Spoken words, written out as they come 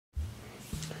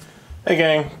Hey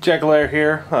gang, Jackalair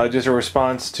here. Just a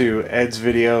response to Ed's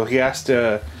video. He asked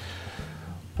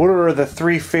what are the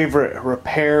 3 favorite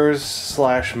repairs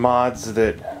slash mods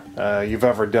that you've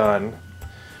ever done.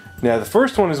 Now the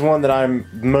first one is one that I'm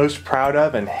most proud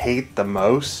of and hate the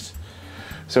most.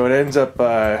 So it ends up,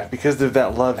 because of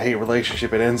that love-hate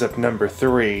relationship, it ends up number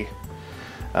 3.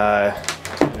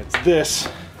 It's this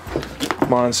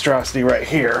monstrosity right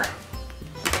here.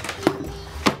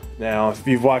 Now, if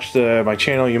you've watched my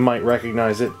channel, you might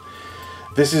recognize it.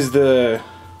 This is the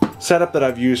setup that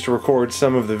I've used to record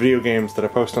some of the video games that I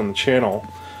post on the channel.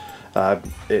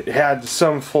 It had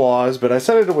some flaws, but I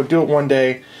said I would do it one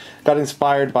day. Got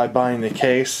inspired by buying the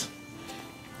case,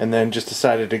 and then just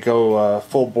decided to go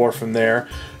full bore from there.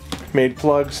 Made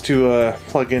plugs to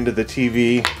plug into the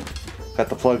TV. Got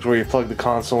the plugs where you plug the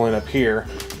console in up here.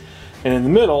 And in the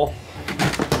middle,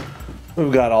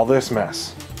 we've got all this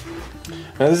mess.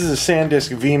 Now this is a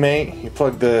SanDisk VMate. You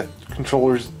plug the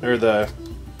controllers or the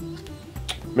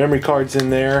memory cards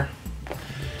in there.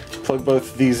 Plug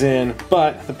both of these in.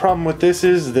 But the problem with this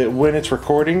is that when it's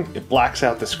recording, it blacks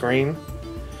out the screen.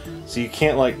 So you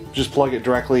can't like just plug it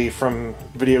directly from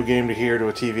video game to here to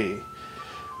a TV.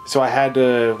 So I had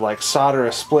to like solder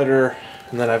a splitter,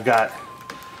 and then I've got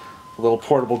a little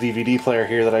portable DVD player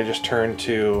here that I just turned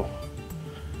to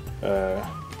a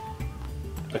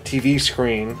TV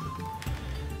screen.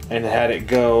 And had it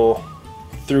go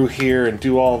through here and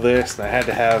do all this, and I had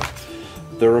to have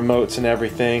the remotes and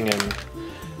everything. And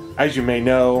as you may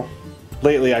know,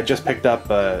 lately I just picked up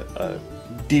a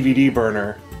DVD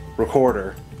burner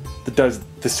recorder that does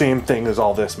the same thing as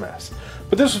all this mess.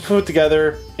 But this was put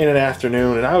together in an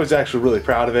afternoon, and I was actually really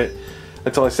proud of it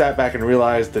until I sat back and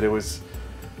realized that it was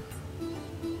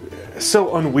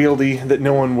so unwieldy that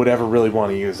no one would ever really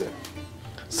want to use it.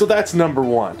 So that's number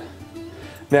 1.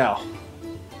 Now,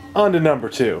 on to number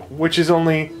 2, which is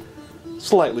only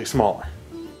slightly smaller.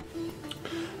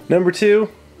 Number 2,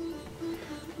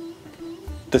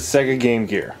 the Sega Game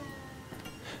Gear.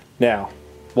 Now,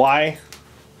 why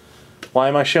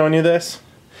am I showing you this?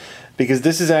 Because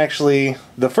this is actually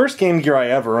the first Game Gear I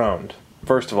ever owned,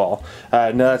 first of all.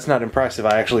 No, that's not impressive.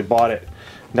 I actually bought it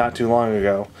not too long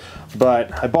ago.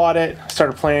 But I bought it,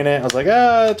 started playing it, I was like,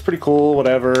 it's pretty cool,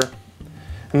 whatever.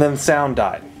 And then the sound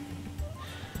died.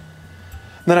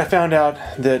 Then I found out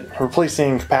that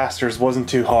replacing capacitors wasn't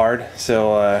too hard,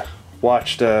 so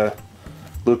watched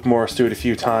Luke Morris do it a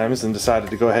few times and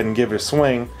decided to go ahead and give it a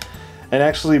swing, and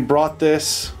actually brought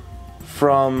this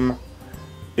from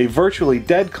a virtually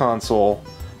dead console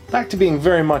back to being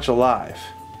very much alive.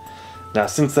 Now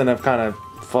since then I've kind of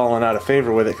fallen out of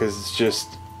favor with it because it's just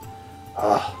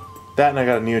that, and I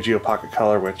got a Neo Geo Pocket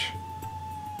Color, which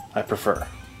I prefer.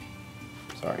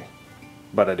 Sorry,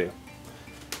 but I do.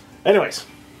 Anyways,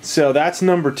 so that's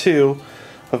number 2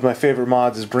 of my favorite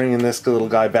mods, is bringing this little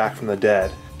guy back from the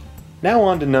dead. Now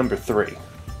on to number 3.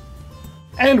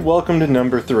 And welcome to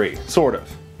number 3, sort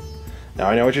of. Now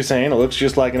I know what you're saying, it looks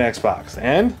just like an Xbox,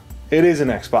 and it is an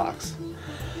Xbox.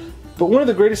 But one of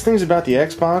the greatest things about the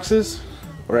Xboxes,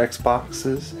 or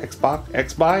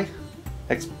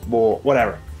well,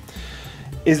 whatever,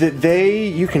 is that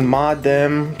you can mod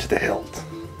them to the hilt.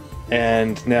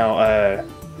 And now,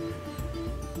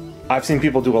 I've seen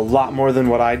people do a lot more than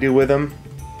what I do with them,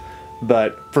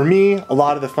 but for me, a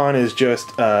lot of the fun is just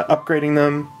upgrading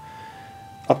them,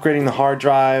 upgrading the hard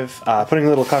drive, putting a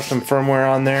little custom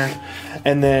firmware on there,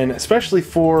 and then especially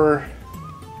for,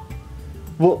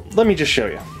 well, let me just show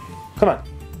you. Come on.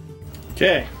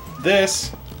 Okay, this,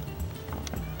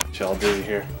 which I'll do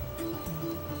here.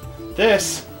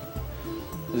 This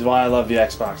is why I love the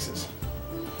Xboxes.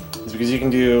 It's because you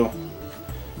can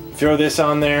throw this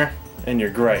on there, and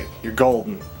you're great. You're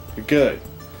golden. You're good.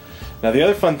 Now the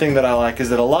other fun thing that I like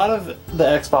is that a lot of the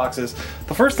Xboxes,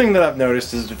 the first thing that I've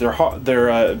noticed is that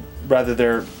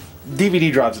their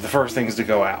DVD drives are the first things to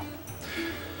go out.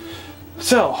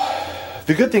 So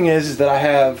the good thing is that I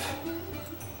have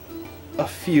a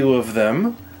few of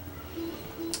them.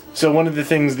 So one of the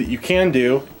things that you can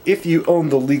do, if you own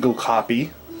the legal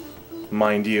copy,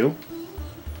 mind you,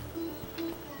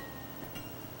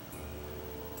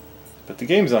 put the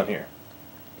games on here.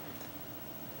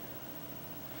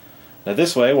 Now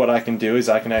this way, what I can do is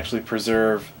I can actually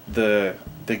preserve the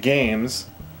games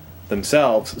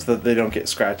themselves so that they don't get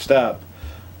scratched up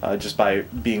just by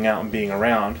being out and being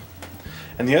around.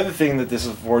 And the other thing that this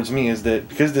affords me is that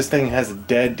because this thing has a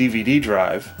dead DVD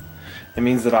drive, it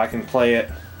means that I can play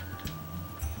it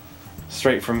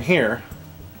straight from here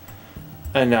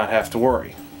and not have to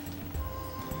worry.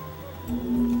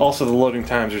 Also, the loading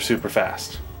times are super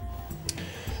fast.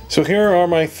 So here are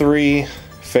my 3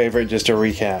 favorite, just to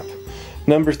recap.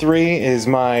 Number 3 is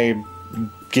my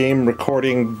game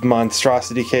recording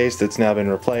monstrosity case that's now been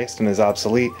replaced and is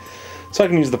obsolete, so I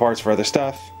can use the parts for other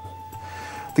stuff.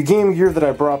 The Game Gear that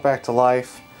I brought back to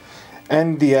life,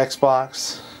 and the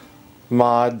Xbox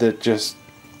mod that just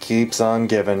keeps on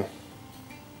giving.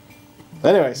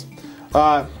 Anyways,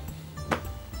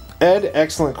 Ed,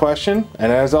 excellent question,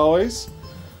 and as always,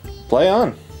 play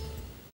on.